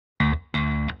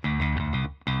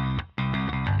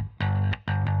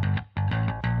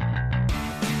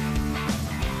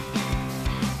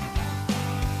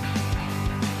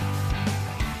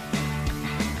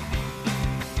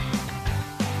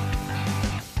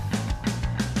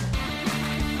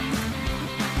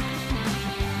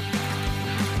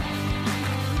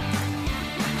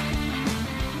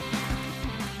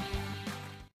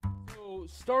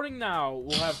starting now,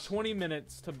 we'll have 20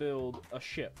 minutes to build a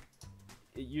ship.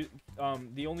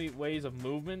 The only ways of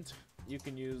movement you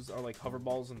can use are like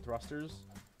hoverballs and thrusters.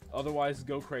 Otherwise,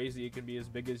 go crazy. It can be as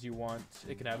big as you want.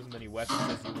 It can have as many weapons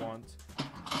as you want.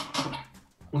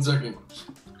 1 second.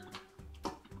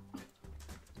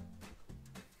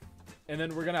 And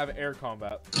then we're gonna have air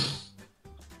combat.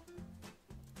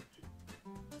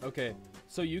 Okay,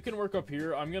 so you can work up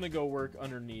here. I'm gonna go work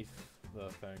underneath the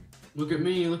thing. Look at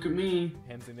me, look at me.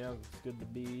 Hands down, it's good to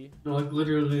be. No, like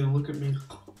literally, look at me.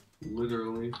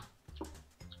 Literally.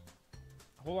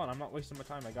 Hold on, I'm not wasting my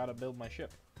time. I gotta build my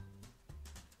ship.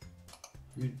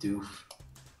 You doof.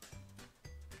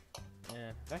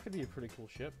 Yeah, that could be a pretty cool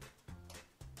ship.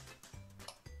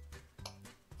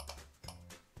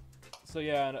 So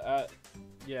yeah,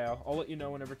 yeah, I'll let you know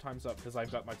whenever time's up because I've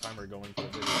got my timer going for the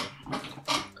video.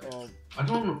 I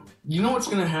don't know. You know what's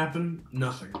gonna happen?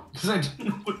 Nothing. Because I don't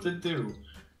know what to do.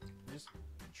 Just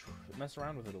mess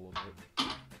around with it a little bit.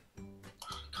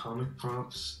 Comic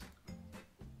props.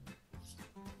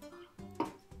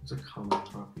 What's a comic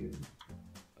prop even?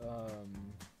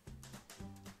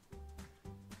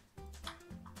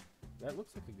 That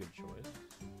looks like a good choice.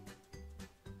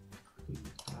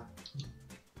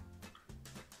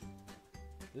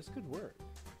 This could work.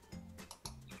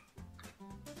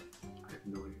 I have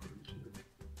no idea what I'm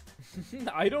doing.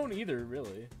 I don't either,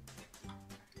 really.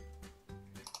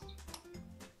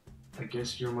 I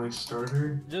guess you're my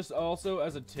starter. Just also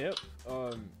as a tip,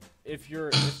 if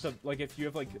you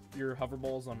have like your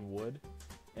hoverballs on wood,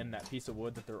 and that piece of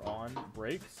wood that they're on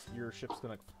breaks, your ship's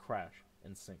gonna crash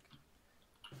and sink.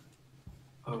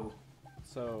 Oh.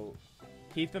 So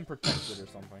keep them protected or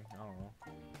something. I don't know.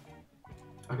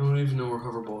 I don't even know where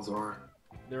hoverballs are.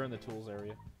 They're in the tools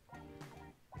area.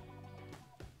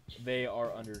 They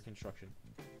are under construction.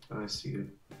 I see it.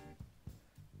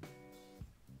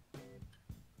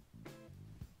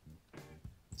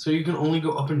 So you can only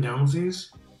go up and down with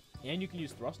these? And you can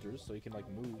use thrusters, so you can like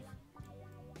move.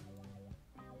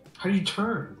 How do you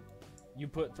turn? You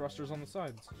put thrusters on the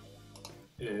sides.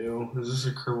 Ew, is this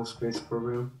a Kerbal Space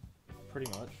Program? Pretty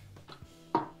much.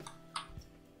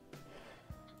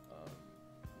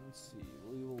 Let's see.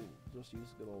 We will just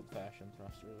use good old-fashioned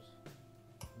thrusters.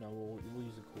 No, we'll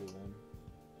use a cool one.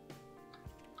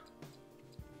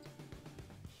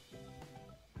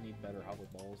 Need better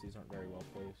hoverballs. These aren't very well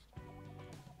placed.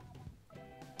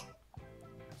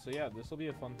 So yeah, this will be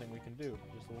a fun thing we can do.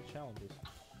 Just little challenges.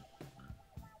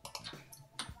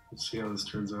 Let's see how this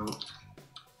turns out.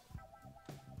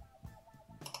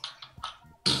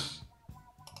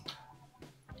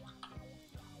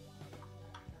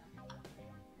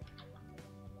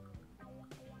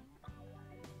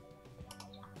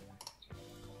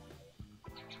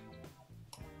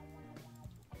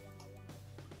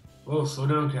 Whoa, slow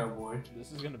down, cowboy.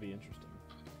 This is gonna be interesting.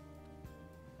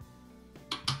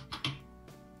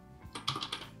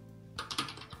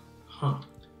 Huh.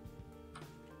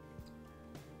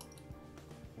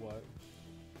 What?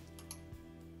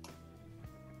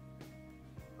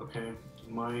 Okay,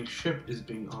 my ship is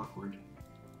being awkward.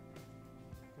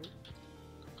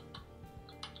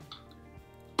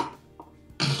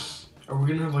 Are we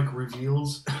gonna have like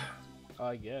reveals?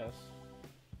 I guess.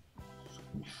 It's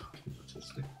gonna be fucking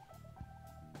autistic.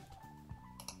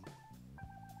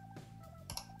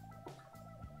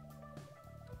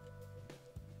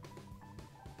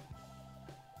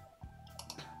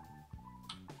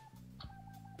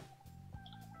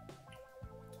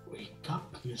 Wake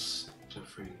up, Miss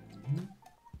Jeffrey.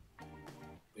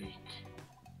 Wake.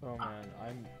 Oh man,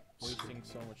 I'm wasting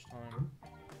so much time.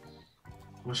 How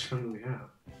much time do we have?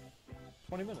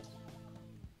 20 minutes.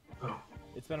 Oh,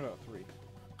 It's been about 3.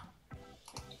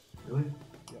 really?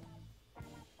 Yep.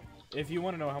 If you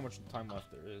want to know how much time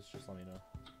left there is, just let me know.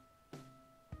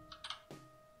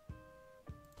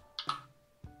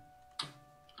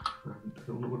 I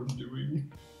don't know what I'm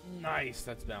doing. Nice,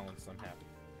 that's balanced. I'm happy.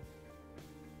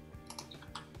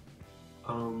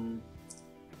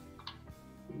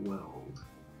 Weld.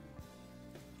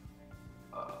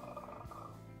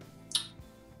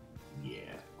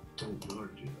 Yeah, don't know how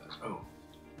to do that. Oh.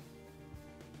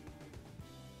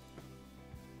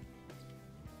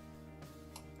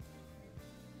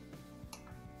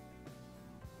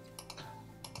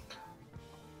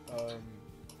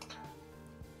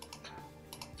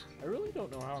 I really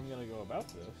don't know how I'm gonna go about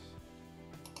this.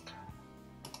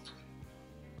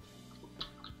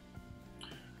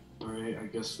 Alright, I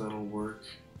guess that'll work.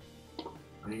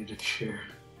 I need a chair.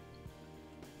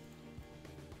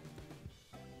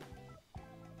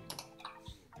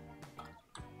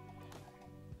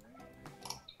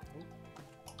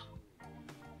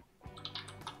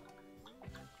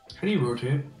 How do you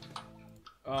rotate?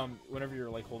 Whenever you're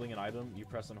like holding an item, you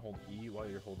press and hold E while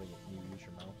you're holding it and you use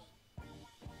your mouse.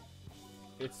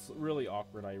 It's really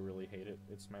awkward. I really hate it.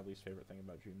 It's my least favorite thing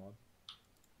about Gmod.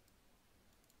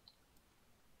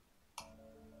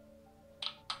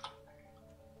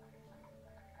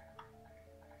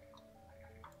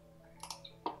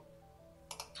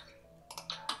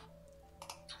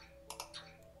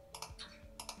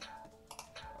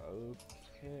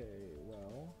 Okay,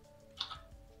 well...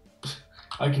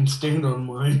 I can stand on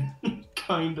mine.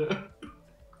 Kinda.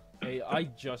 Hey, I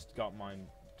just got mine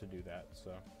to do that,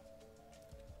 so...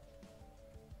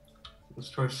 Let's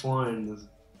try flying this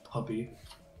puppy.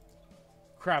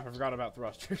 Crap, I forgot about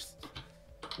thrusters.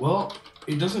 Well,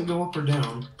 it doesn't go up or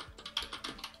down.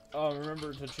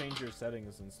 Remember to change your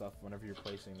settings and stuff whenever you're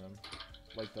placing them.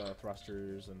 Like the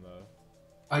thrusters and the...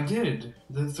 I did.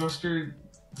 The thruster,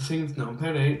 the thing with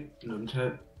numpad 8,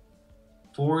 numpad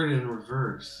forward and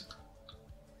reverse.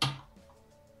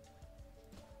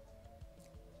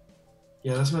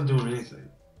 Yeah, that's not doing anything.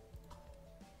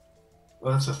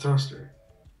 Oh, that's a thruster.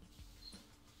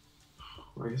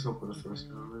 Well, I guess I'll put a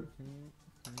thruster on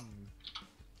it.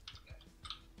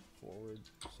 Forward,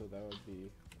 so that would be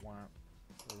whap.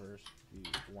 Reverse would be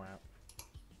whap.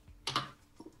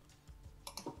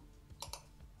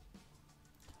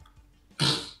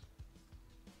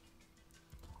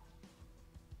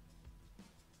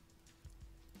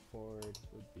 Forward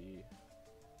would be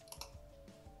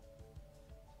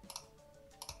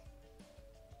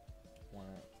whap.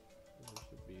 Reverse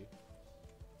would be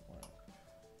whap.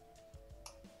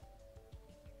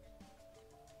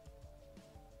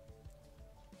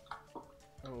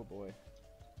 Oh boy.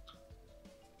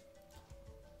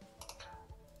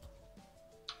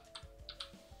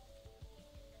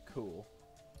 Cool.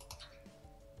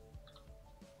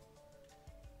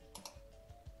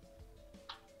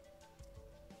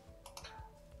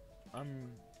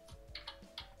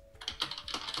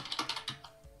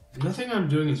 Nothing I'm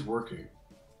doing is working.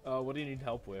 What do you need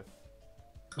help with?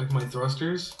 Like my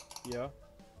thrusters, Yeah?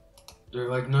 they're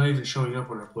like not even showing up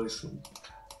when I place them.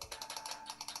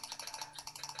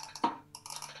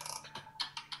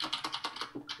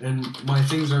 And my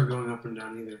things aren't going up and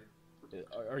down either.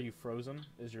 Are you frozen?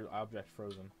 Is your object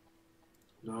frozen?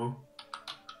 No.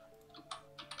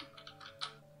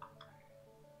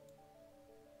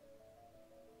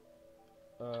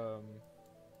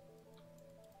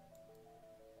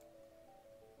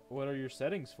 What are your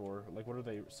settings for? Like, what are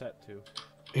they set to?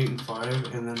 8 and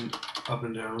 5, and then up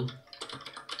and down.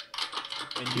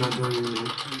 And Not doing anything.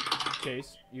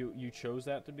 Case, you chose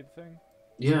that to be the thing?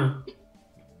 Yeah.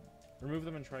 Remove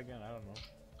them and try again. I don't know.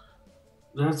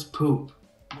 That's poop.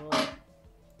 Well,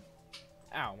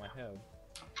 ow, my head.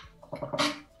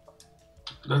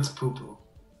 That's poo-poo.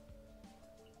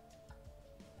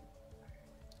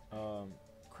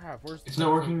 Crap. Where's? It's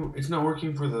not working. It's not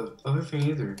working for the other thing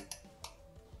either.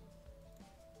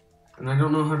 And I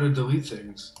don't know how to delete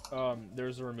things.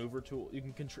 There's a remover tool. You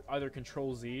can either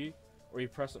Control Z, or you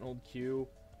press and hold Q,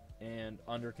 and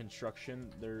under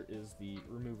construction there is the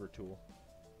remover tool.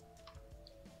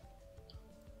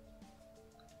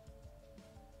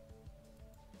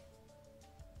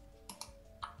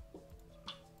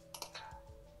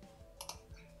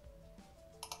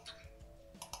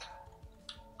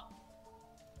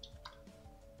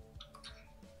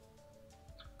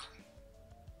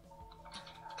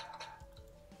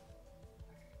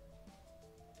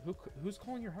 Who's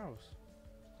calling your house?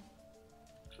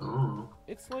 Oh.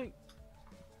 It's like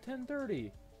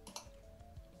 10:30.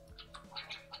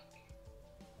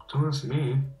 Don't ask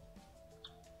me.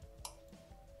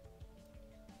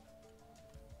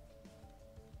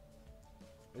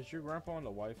 Is your grandpa and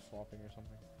the wife swapping or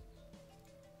something?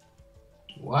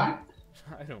 What?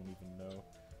 I don't even know.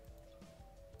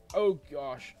 Oh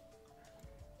gosh.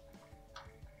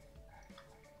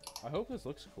 I hope this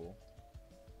looks cool.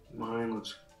 Mine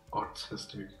looks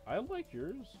autistic. I like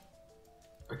yours.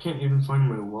 I can't even find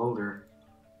my welder.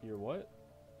 Your what?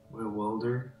 My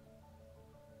welder.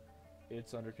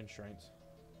 It's under constraints.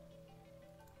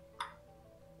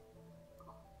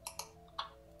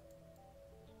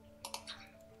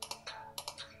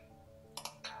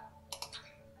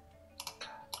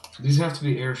 These have to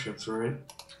be airships, right?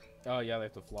 Oh yeah, they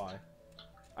have to fly.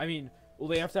 I mean, well,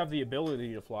 they have to have the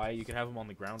ability to fly. You can have them on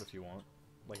the ground if you want,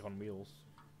 like on wheels.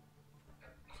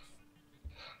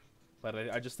 But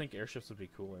I just think airships would be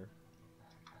cooler.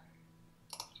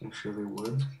 I'm sure they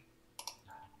would.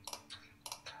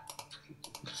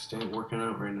 Just ain't working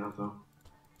out right now, though.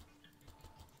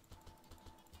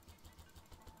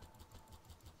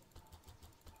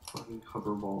 Fucking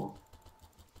hoverball.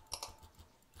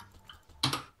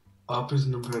 Up is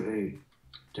numpad 8.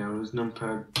 Down is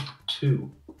numpad 2.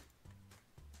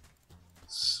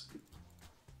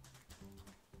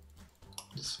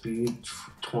 Speed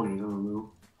 20, I don't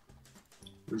know.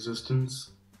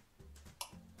 Resistance.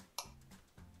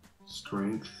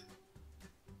 Strength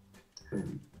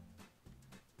 10.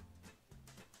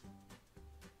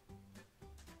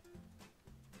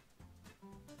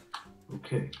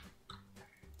 Okay.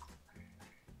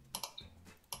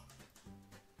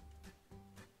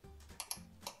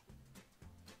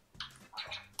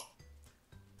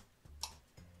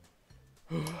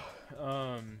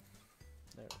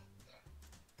 There.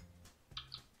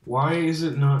 Why is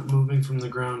it not moving from the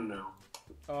ground now?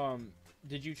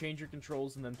 Did you change your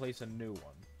controls and then place a new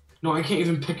one? No, I can't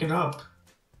even pick it up.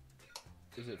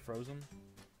 Is it frozen?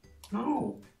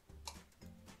 No.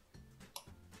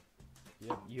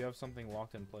 Yep, you have something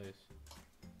locked in place.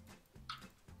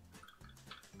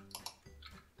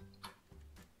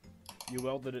 You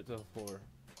welded it to the floor.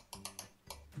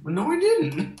 No, I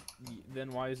didn't.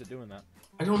 Then why is it doing that?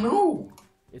 I don't know.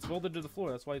 It's welded to the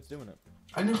floor, that's why it's doing it.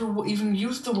 I never even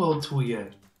used the weld tool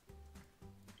yet.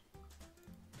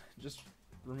 Just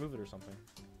remove it or something.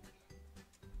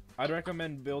 I'd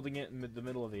recommend building it in the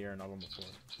middle of the air, not on the floor.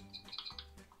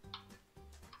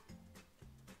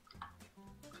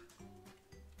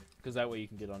 Because that way you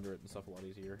can get under it and stuff a lot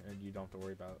easier, and you don't have to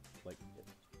worry about, like,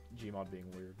 Gmod being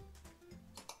weird.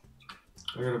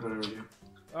 I got a better idea.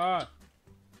 Ah!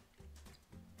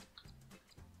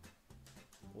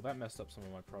 Well, that messed up some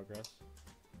of my progress.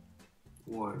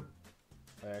 What?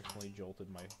 I accidentally jolted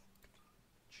my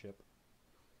chip.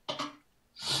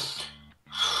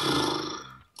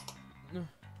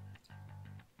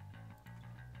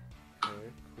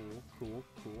 Okay, cool.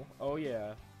 Oh,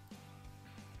 yeah.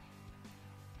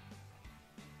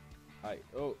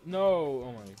 Oh, no!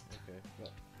 Oh my, okay.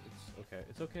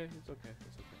 It's okay. It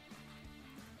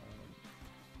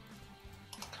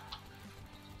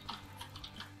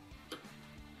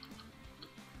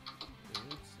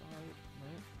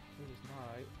is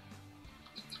not.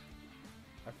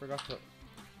 I forgot to...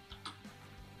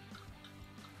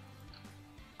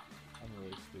 I'm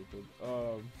really stupid.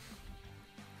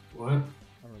 What? I'm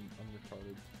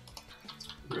retarded.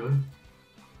 Really?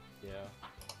 Yeah.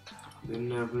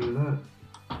 Didn't have any of that.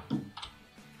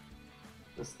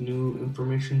 That's new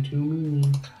information to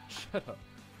me. Shut up.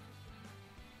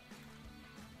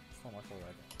 It's not my fault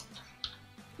right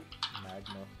now.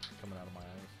 Magma coming out of my eyes.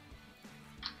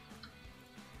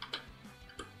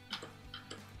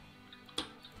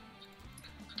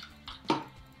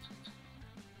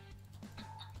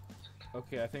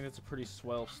 Okay, I think that's a pretty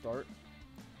swell start.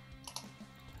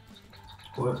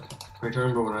 What? Are you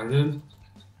talking about what I did?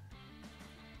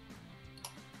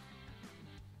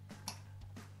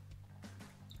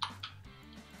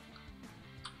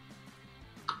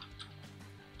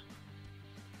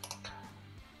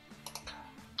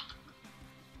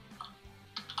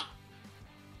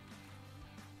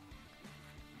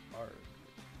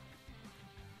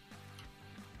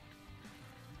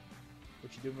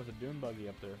 What you doing with a dune buggy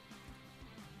up there?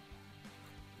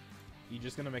 You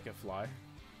just gonna make it fly?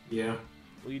 Yeah.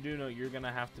 Well, you do know you're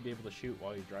gonna have to be able to shoot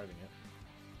while you're driving it.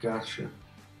 Gotcha.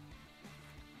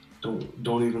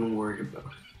 Don't even worry about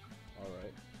it. All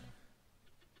right.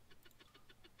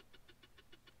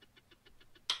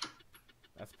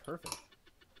 That's perfect.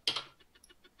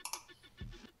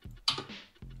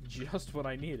 Just what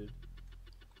I needed.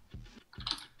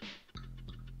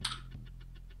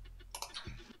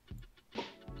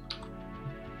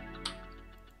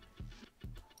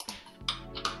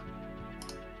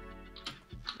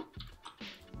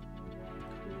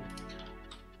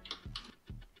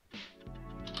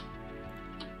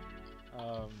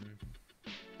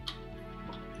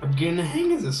 I'm getting the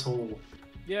hang of this whole...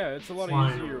 Yeah, it's a lot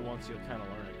easier once you kind of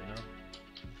learn it, you know?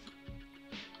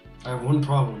 I have one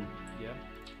problem. Yeah?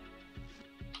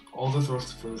 All the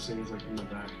thrust for this thing is like in the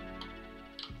back.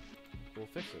 We'll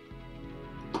fix it.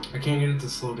 I can't get it to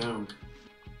slow down.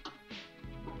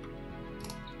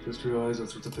 Just realized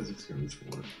that's what the physics game is for.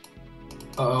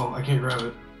 Uh-oh, I can't grab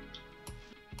it.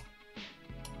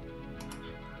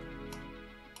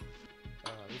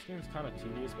 This game's kind of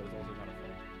tedious, but it's also kind of fun.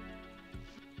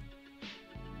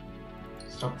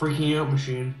 Stop freaking out,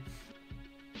 machine.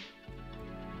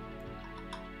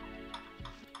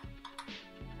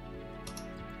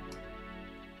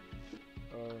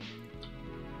 There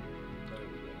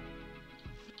we go.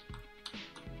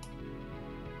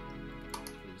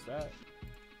 Who's that?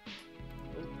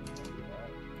 Oh, don't do that.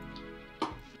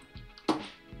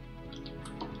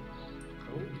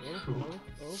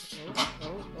 Oh.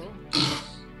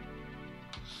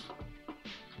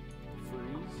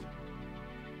 Freeze.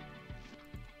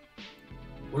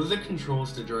 What are the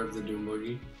controls to drive the Doom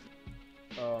Buggy?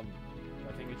 I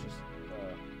think it's just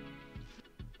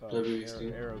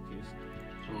WSD? arrow keys.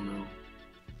 Oh no.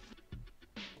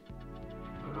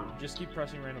 Just keep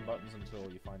pressing random buttons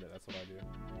until you find it. That's what I do.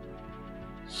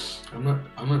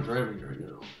 I'm not driving right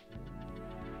now.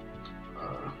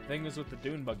 Thing is with the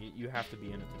Dune Buggy, you have to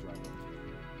be in it to drive it.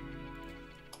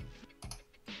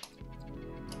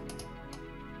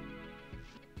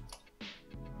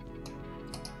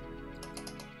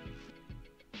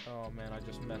 Oh man, I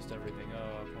just messed everything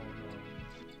up.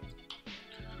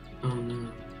 Oh no. Oh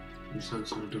no. You sound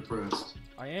so depressed.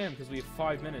 I am, because we have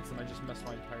 5 minutes and I just messed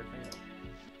my entire thing up.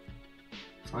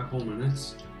 5 whole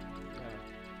minutes? Yeah.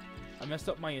 I messed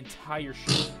up my entire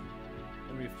ship.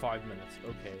 And we have 5 minutes.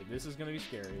 Okay, this is gonna be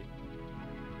scary.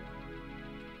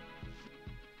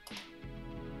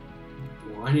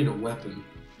 Well, I need a weapon.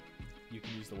 You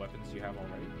can use the weapons you have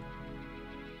already.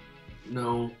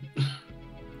 No.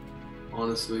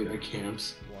 Honestly, I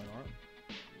can't. Why not?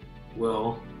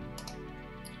 Well,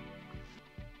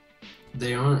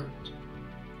 they aren't.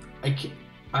 I can't.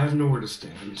 I have nowhere to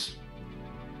stand.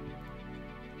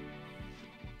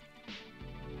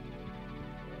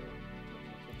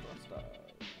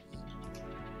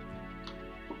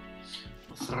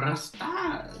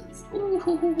 Thrusters. Ooh.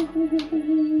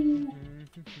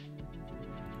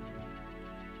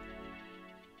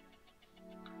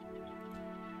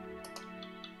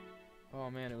 Oh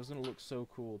man, it was gonna look so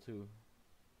cool too.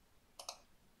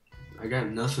 I got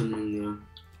nothing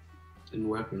in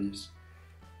weapons.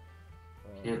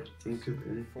 Can't think of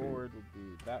anything. Forward would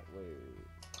be that way.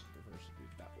 Reverse would be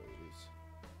that ways.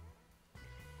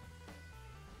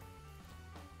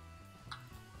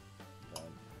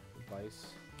 Then vice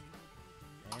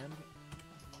and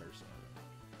versa.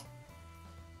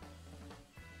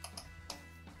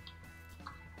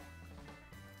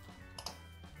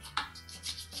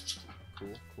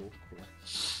 Cool, cool, cool.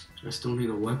 I still need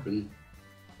a weapon.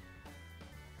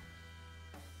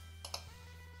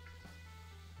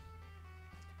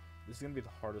 This is gonna be the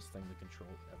hardest thing to control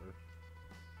ever.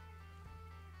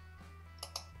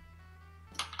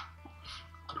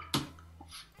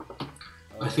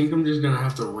 I think I'm just gonna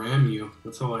have to ram you.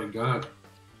 That's all I got.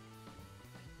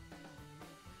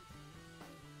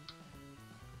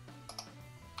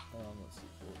 Let's see.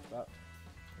 That.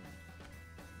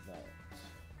 That.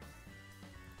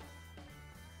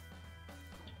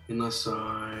 Unless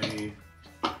I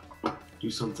do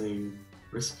something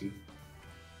risky.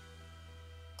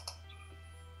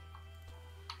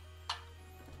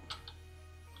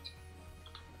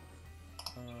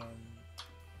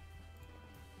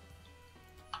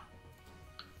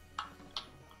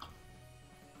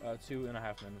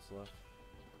 2.5 minutes left.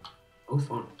 Oh,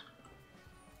 fun.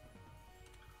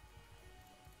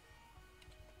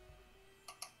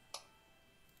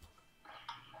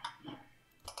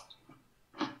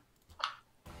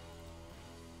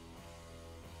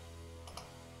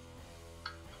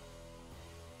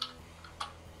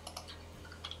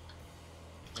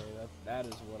 Okay, that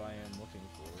is what I am looking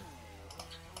for.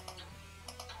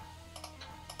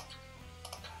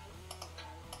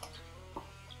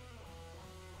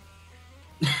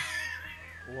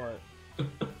 What?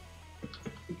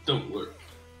 Don't work.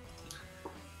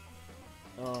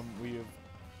 We have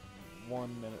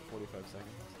 1 minute 45 seconds.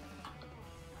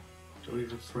 Don't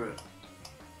even fret.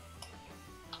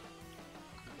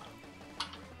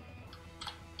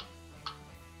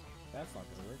 That's not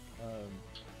gonna work.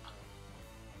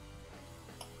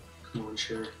 Come on,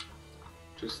 Cher.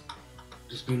 Just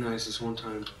be nice this one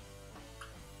time.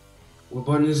 What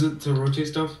button is it to rotate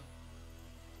stuff?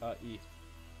 E.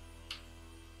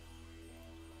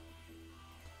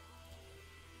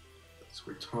 It's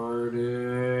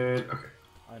retarded. Okay.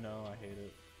 I know, I hate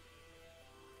it.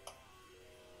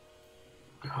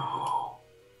 No.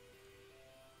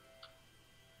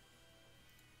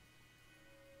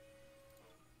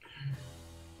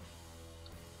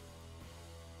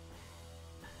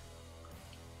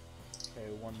 Okay,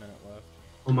 1 minute left.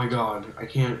 Oh my god, I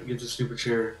can't get the stupid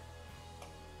chair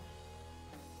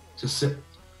to sit.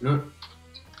 No.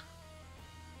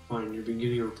 Fine, you're being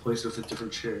getting replaced with a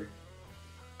different chair.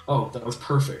 Oh, that was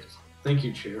perfect. Thank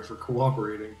you, chair, for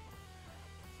cooperating.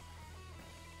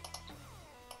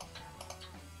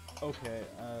 Okay,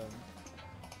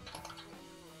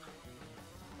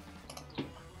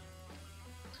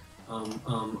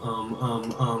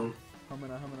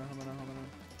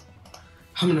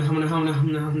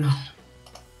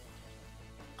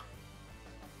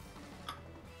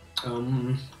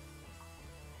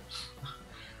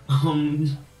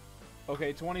 Humana.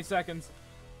 Okay, 20 seconds.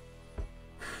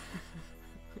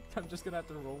 I'm just gonna have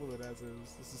to roll with it as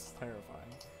is. This is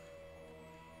terrifying.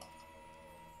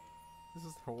 This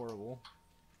is horrible.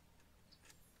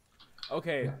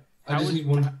 Okay. Yeah, I just need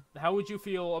one. How would you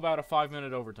feel about a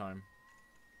 5-minute overtime?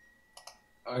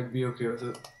 I'd be okay with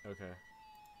it. Okay.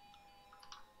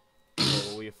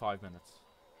 So we have 5 minutes.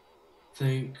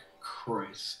 Thank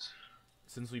Christ.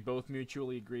 Since we both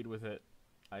mutually agreed with it,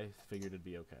 I figured it'd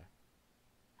be okay.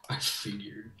 I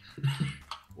figured.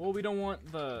 Well, we don't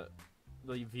want the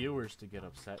viewers to get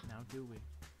upset now, do we?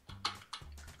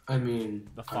 I mean...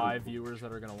 The 5 viewers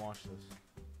that are gonna watch this.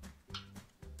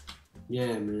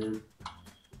 Yeah, man.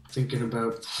 Thinking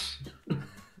about...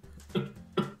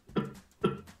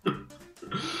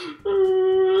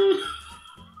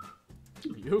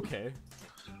 You okay?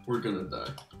 We're gonna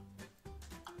die.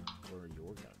 Or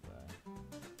you're gonna die.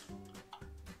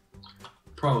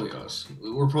 Probably us.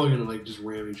 We're probably gonna like just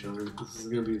ram each other. This is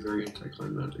gonna be very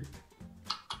anticlimactic.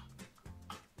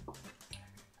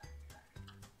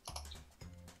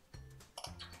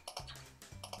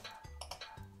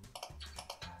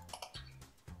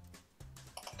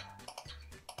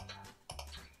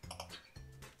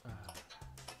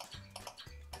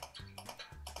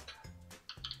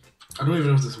 I don't even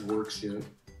know if this works yet.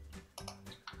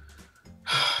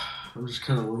 I'm just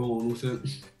kind of rolling with it.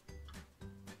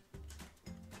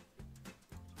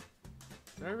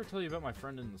 Did I ever tell you about my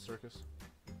friend in the circus?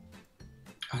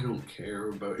 I don't care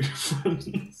about your friend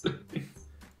in the circus.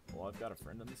 Well, I've got a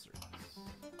friend in the circus.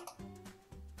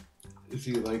 Is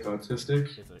he like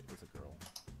autistic? It's a girl.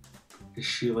 Is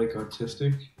she like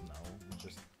autistic? No, it's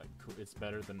just like, it's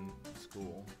better than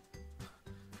school.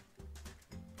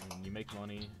 I mean, you make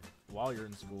money while you're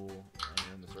in school and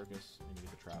you're in the circus and you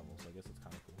get to travel, so I guess it's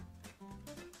kind of cool.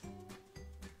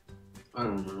 I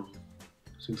don't know.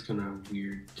 Seems kind of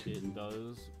weird to me. It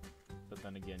does, but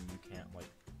then again, you can't like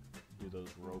do those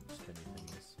rope spinny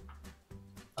things.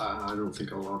 I don't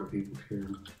think a lot of people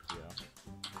can. Yeah.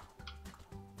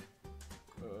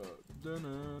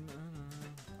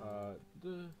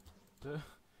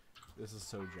 This is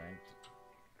so janked.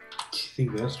 Do you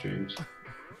think that's strange?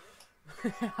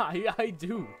 I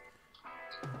do.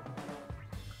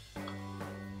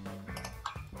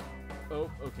 Oh,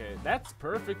 okay. That's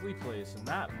perfectly placed, and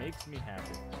that makes me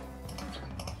happy.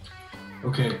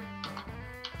 Okay.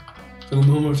 For the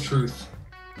moment of truth.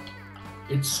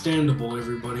 It's standable,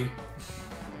 everybody.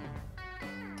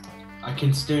 I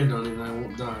can stand on it and I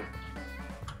won't die.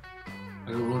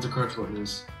 I don't know what the crouch button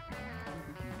is.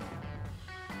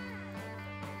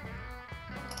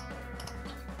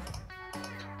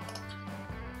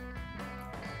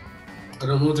 I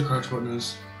don't know what the crouch button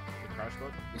is. The crouch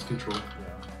button? It's control.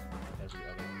 Yeah. Every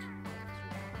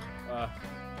other.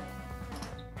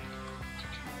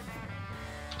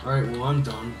 Alright, well, I'm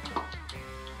done.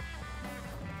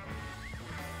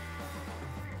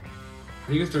 How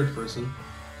do you get third person?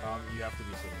 You have to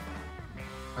be sitting.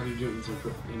 How do you do it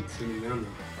in sitting down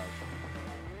there?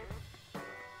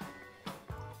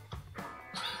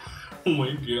 Oh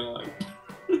my god.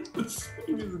 This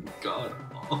thing is god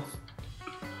awful.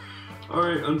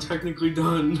 Alright, I'm technically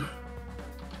done.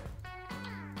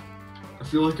 I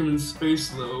feel like I'm in space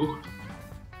though.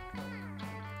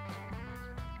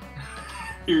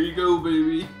 Here you go,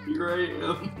 baby. Here I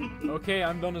am. Okay,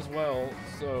 I'm done as well,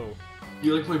 so...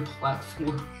 You like my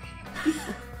platform?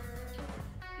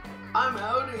 I'm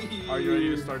out of here. Are you ready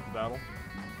to start the battle?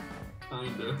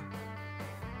 Kinda.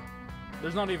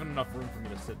 There's not even enough room for me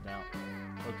to sit down.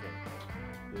 Okay.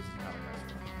 This is kind of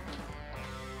messed up.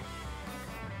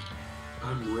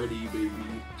 I'm ready,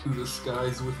 baby. To the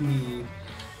skies with me.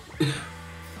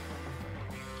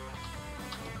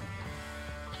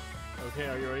 Okay,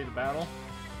 are you ready to battle?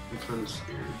 I'm kind of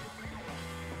scared.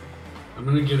 I'm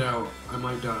gonna get out. I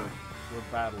might die. We're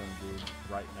battling, dude,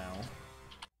 right now.